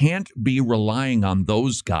 I can't be relying on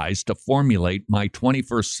those guys to formulate my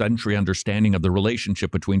 21st century understanding of the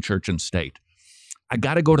relationship between church and state. I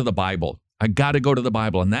got to go to the Bible. And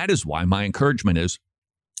that is why my encouragement is,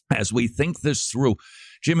 as we think this through,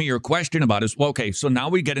 Jimmy, your question about is, well, okay, so now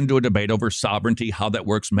we get into a debate over sovereignty, how that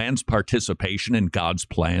works, man's participation in God's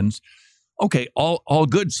plans. Okay, all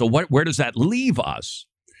good. So where does that leave us?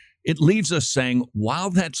 It leaves us saying, while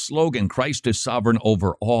that slogan, Christ is sovereign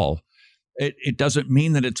over all, it doesn't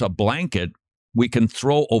mean that it's a blanket we can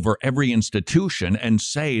throw over every institution and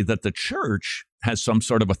say that the church has some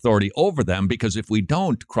sort of authority over them, because if we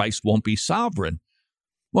don't, Christ won't be sovereign.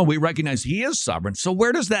 Well, we recognize he is sovereign. So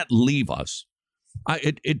where does that leave us?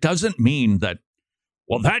 It doesn't mean that,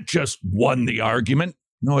 well, that just won the argument.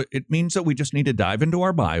 No, it means that we just need to dive into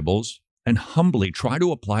our Bibles and humbly try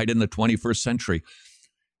to apply it in the 21st century.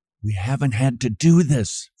 We haven't had to do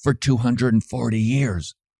this for 240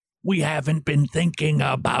 years. We haven't been thinking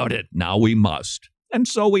about it. Now we must. And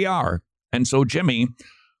so we are. And so Jimmy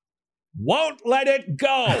won't let it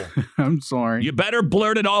go. I'm sorry. You better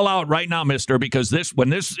blurt it all out right now, mister, because when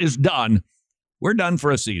this is done, we're done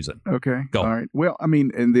for a season. Okay. Go. All right. Well, I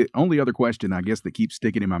mean, and the only other question, I guess, that keeps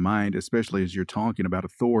sticking in my mind, especially as you're talking about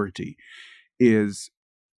authority, is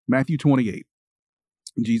Matthew 28.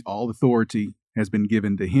 All authority has been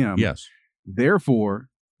given to him. Yes. Therefore,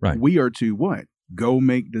 right. We are to what? Go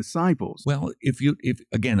make disciples. Well, if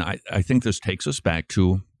again, I think this takes us back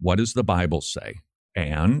to what does the Bible say?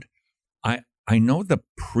 And I know the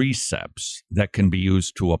precepts that can be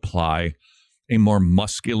used to apply a more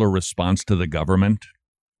muscular response to the government.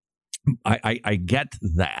 I get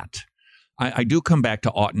that. I do come back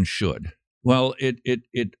to ought and should. Well,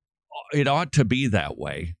 it ought to be that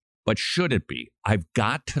way, but should it be? I've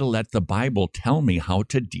got to let the Bible tell me how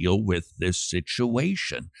to deal with this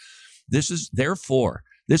situation. This is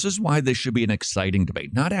why this should be an exciting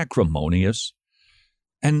debate, not acrimonious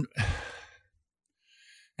and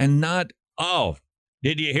not, oh,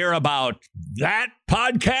 did you hear about that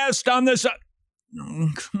podcast on this?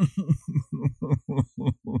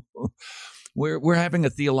 We're having a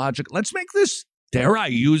theological, let's make this, dare I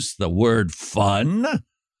use the word, fun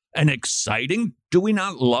and exciting. Do we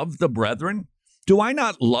not love the brethren? Do I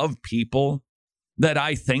not love people that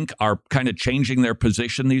I think are kind of changing their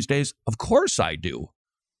position these days? Of course I do.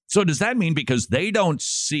 So does that mean because they don't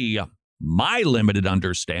see my limited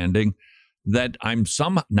understanding that I'm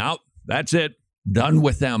now that's it, done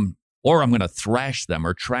with them, or I'm going to thrash them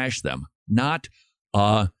or trash them? Not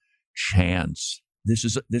a chance. This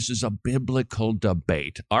is a biblical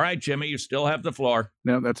debate. All right, Jimmy, you still have the floor.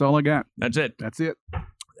 No, that's all I got. That's it. That's it.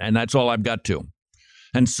 And that's all I've got too.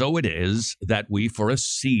 And so it is that we, for a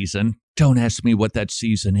season, don't ask me what that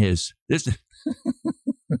season is. This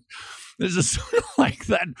is sort of like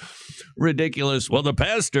that ridiculous, well, the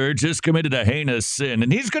pastor just committed a heinous sin,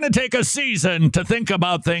 and he's going to take a season to think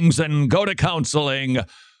about things and go to counseling,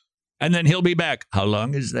 and then he'll be back. How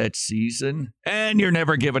long is that season? And you're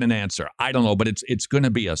never given an answer. I don't know, but it's going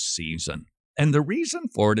to be a season. And the reason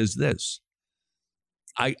for it is this.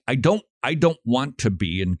 I don't want to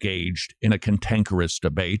be engaged in a cantankerous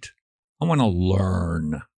debate. I want to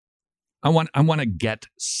learn. I want to get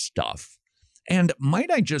stuff. And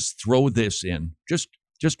might I just throw this in? Just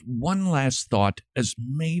one last thought as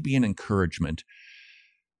maybe an encouragement.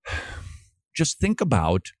 Just think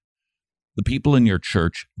about the people in your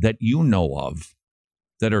church that you know of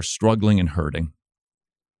that are struggling and hurting.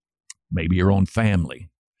 Maybe your own family.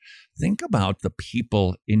 Think about the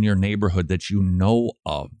people in your neighborhood that you know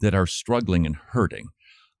of that are struggling and hurting.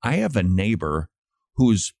 I have a neighbor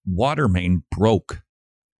whose water main broke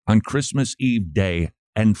on Christmas Eve day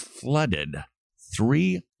and flooded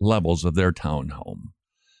 3 levels of their townhome.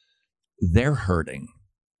 They're hurting.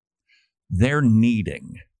 They're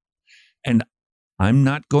needing. And I'm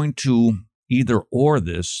not going to either or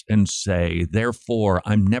this and say, therefore,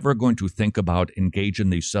 I'm never going to think about engage in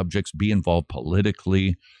these subjects, be involved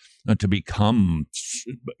politically, to become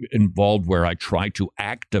involved where I try to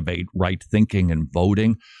activate right thinking and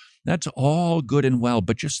voting. That's all good and well,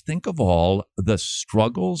 but just think of all the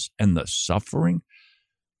struggles and the suffering.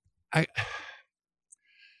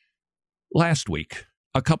 Last week,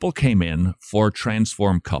 a couple came in for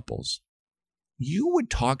Transform Couples. You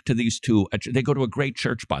would talk to these two. They go to a great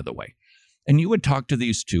church, by the way. And you would talk to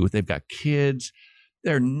these two. They've got kids.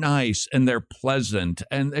 They're nice and they're pleasant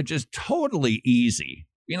and they're just totally easy.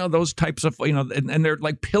 You know, those types of, and they're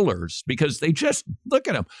like pillars because they just look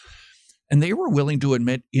at them. And they were willing to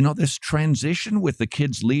admit, this transition with the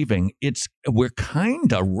kids leaving, we're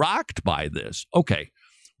kind of rocked by this. Okay.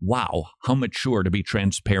 Wow. How mature to be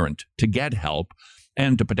transparent, to get help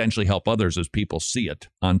and to potentially help others as people see it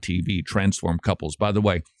on TV. Transform Couples. By the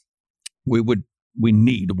way, we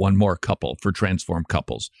need one more couple for Transform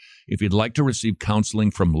Couples. If you'd like to receive counseling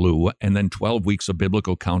from Lou and then 12 weeks of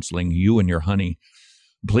biblical counseling, you and your honey,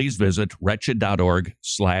 please visit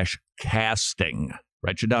wretched.org/casting.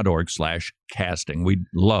 Wretched.org/casting. We'd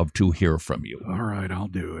love to hear from you. All right, I'll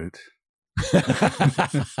do it.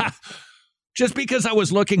 Just because I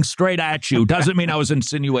was looking straight at you doesn't mean I was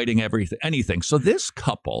insinuating anything. So this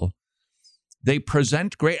couple, they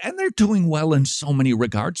present great, and they're doing well in so many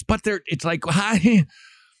regards, but it's like, hi.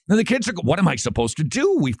 Now the kids are, what am I supposed to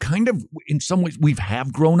do? We've kind of, in some ways, we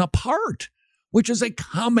have grown apart, which is a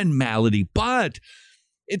common malady, but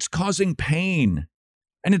it's causing pain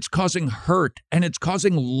and it's causing hurt and it's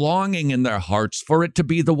causing longing in their hearts for it to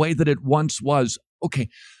be the way that it once was. Okay,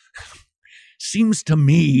 seems to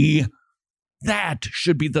me that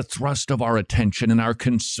should be the thrust of our attention and our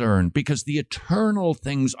concern, because the eternal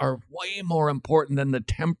things are way more important than the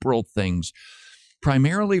temporal things,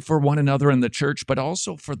 primarily for one another in the church, but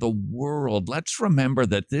also for the world. Let's remember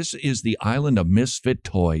that this is the island of misfit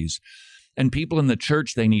toys. And people in the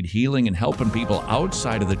church, they need healing and help, and people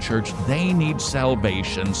outside of the church, they need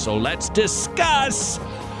salvation. So let's discuss,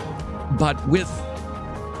 but with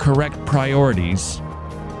correct priorities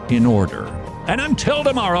in order. And until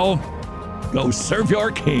tomorrow, go serve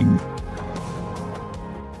your king.